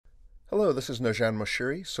Hello, this is Nojan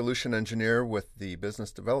Moshiri, Solution Engineer with the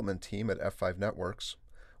Business Development Team at F5 Networks.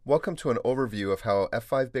 Welcome to an overview of how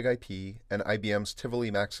F5 Big IP and IBM's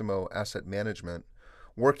Tivoli Maximo Asset Management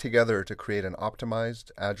work together to create an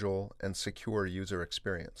optimized, agile, and secure user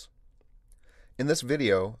experience. In this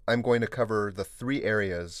video, I'm going to cover the three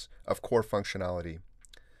areas of core functionality.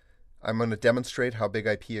 I'm going to demonstrate how Big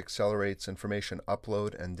IP accelerates information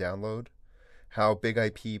upload and download, how Big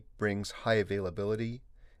IP brings high availability,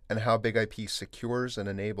 and how Big IP secures and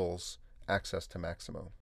enables access to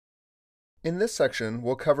Maximo. In this section,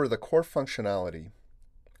 we'll cover the core functionality.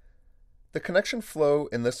 The connection flow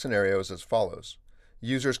in this scenario is as follows.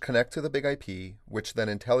 Users connect to the Big IP, which then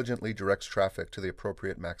intelligently directs traffic to the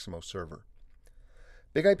appropriate Maximo server.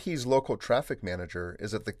 Big IP's local traffic manager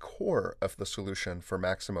is at the core of the solution for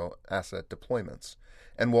Maximo asset deployments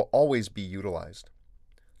and will always be utilized.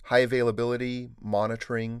 High availability,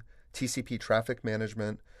 monitoring, TCP traffic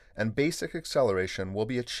management, and basic acceleration will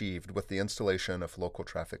be achieved with the installation of Local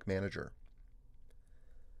Traffic Manager.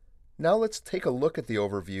 Now let's take a look at the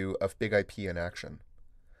overview of Big IP in action.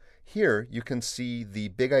 Here you can see the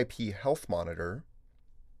Big IP Health Monitor,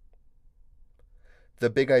 the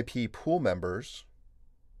Big IP pool members,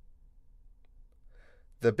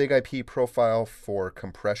 the Big IP profile for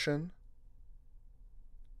compression,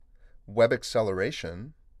 web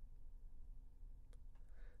acceleration,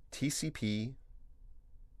 TCP,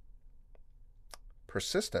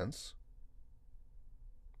 persistence,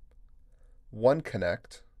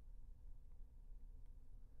 OneConnect,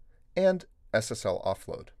 and SSL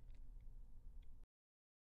offload.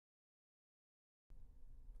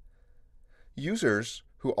 Users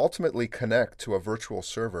who ultimately connect to a virtual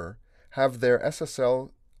server have their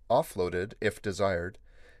SSL offloaded if desired,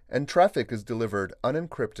 and traffic is delivered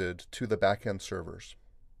unencrypted to the backend servers.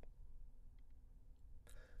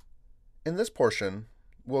 In this portion,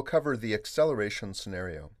 we'll cover the acceleration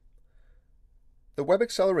scenario. The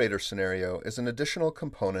WebAccelerator scenario is an additional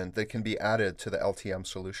component that can be added to the LTM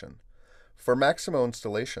solution. For Maximo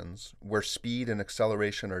installations, where speed and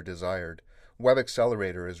acceleration are desired,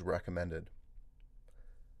 WebAccelerator is recommended.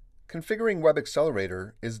 Configuring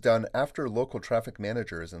WebAccelerator is done after Local Traffic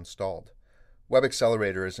Manager is installed.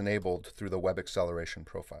 WebAccelerator is enabled through the Web Acceleration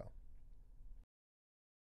profile.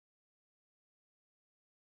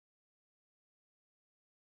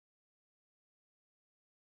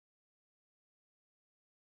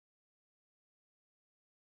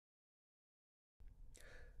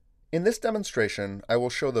 In this demonstration, I will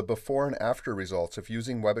show the before and after results of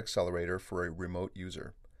using WebAccelerator for a remote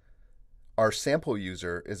user. Our sample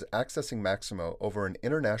user is accessing Maximo over an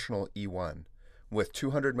international E1 with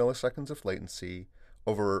 200 milliseconds of latency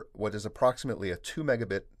over what is approximately a 2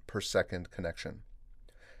 megabit per second connection.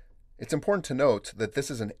 It's important to note that this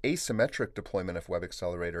is an asymmetric deployment of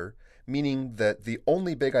WebAccelerator, meaning that the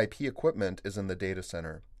only Big IP equipment is in the data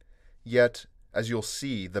center. Yet, as you'll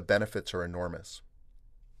see, the benefits are enormous.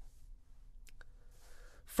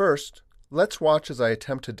 First, let's watch as I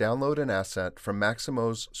attempt to download an asset from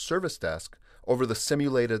Maximo's service desk over the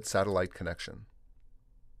simulated satellite connection.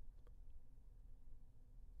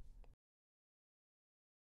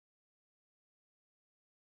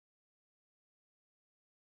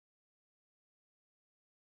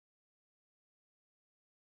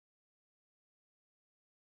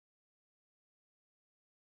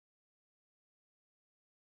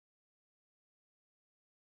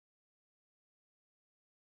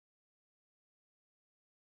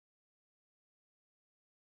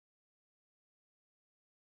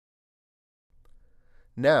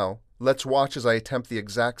 Now, let's watch as I attempt the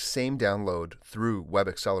exact same download through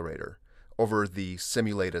WebAccelerator over the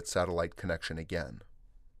simulated satellite connection again.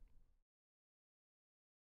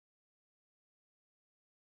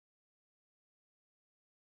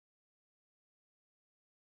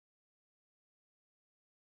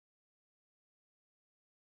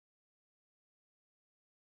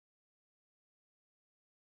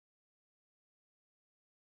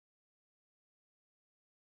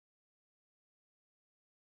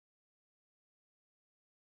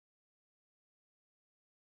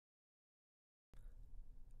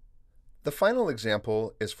 The final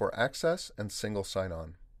example is for access and single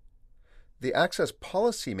sign-on. The Access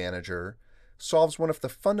Policy Manager solves one of the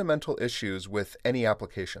fundamental issues with any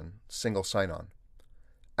application, single sign-on.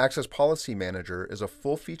 Access Policy Manager is a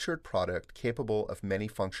full-featured product capable of many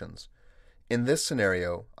functions. In this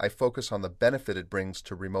scenario, I focus on the benefit it brings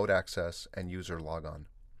to remote access and user logon.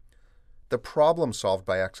 The problem solved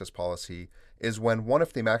by Access Policy is when one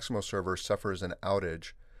of the Maximo servers suffers an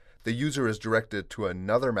outage, the user is directed to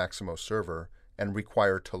another Maximo server and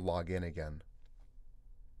required to log in again.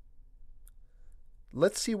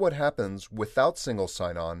 Let's see what happens without single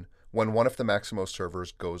sign-on when one of the Maximo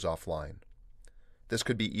servers goes offline. This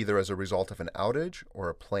could be either as a result of an outage or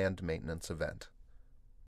a planned maintenance event.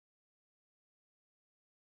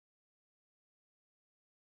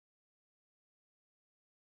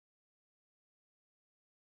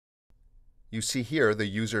 You see here the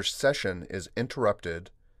user's session is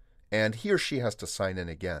interrupted and he or she has to sign in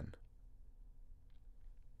again.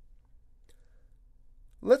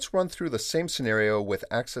 Let's run through the same scenario with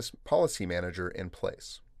Access Policy Manager in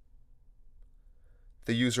place.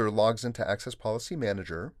 The user logs into Access Policy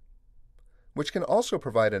Manager, which can also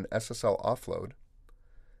provide an SSL offload,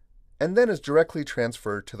 and then is directly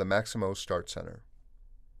transferred to the Maximo Start Center.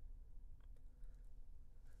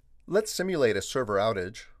 Let's simulate a server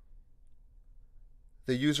outage.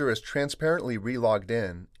 The user is transparently re-logged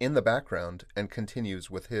in the background and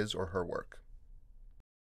continues with his or her work.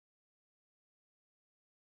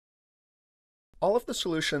 All of the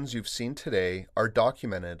solutions you've seen today are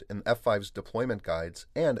documented in F5's deployment guides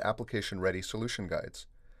and application-ready solution guides.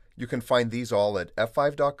 You can find these all at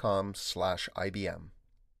f5.com/IBM.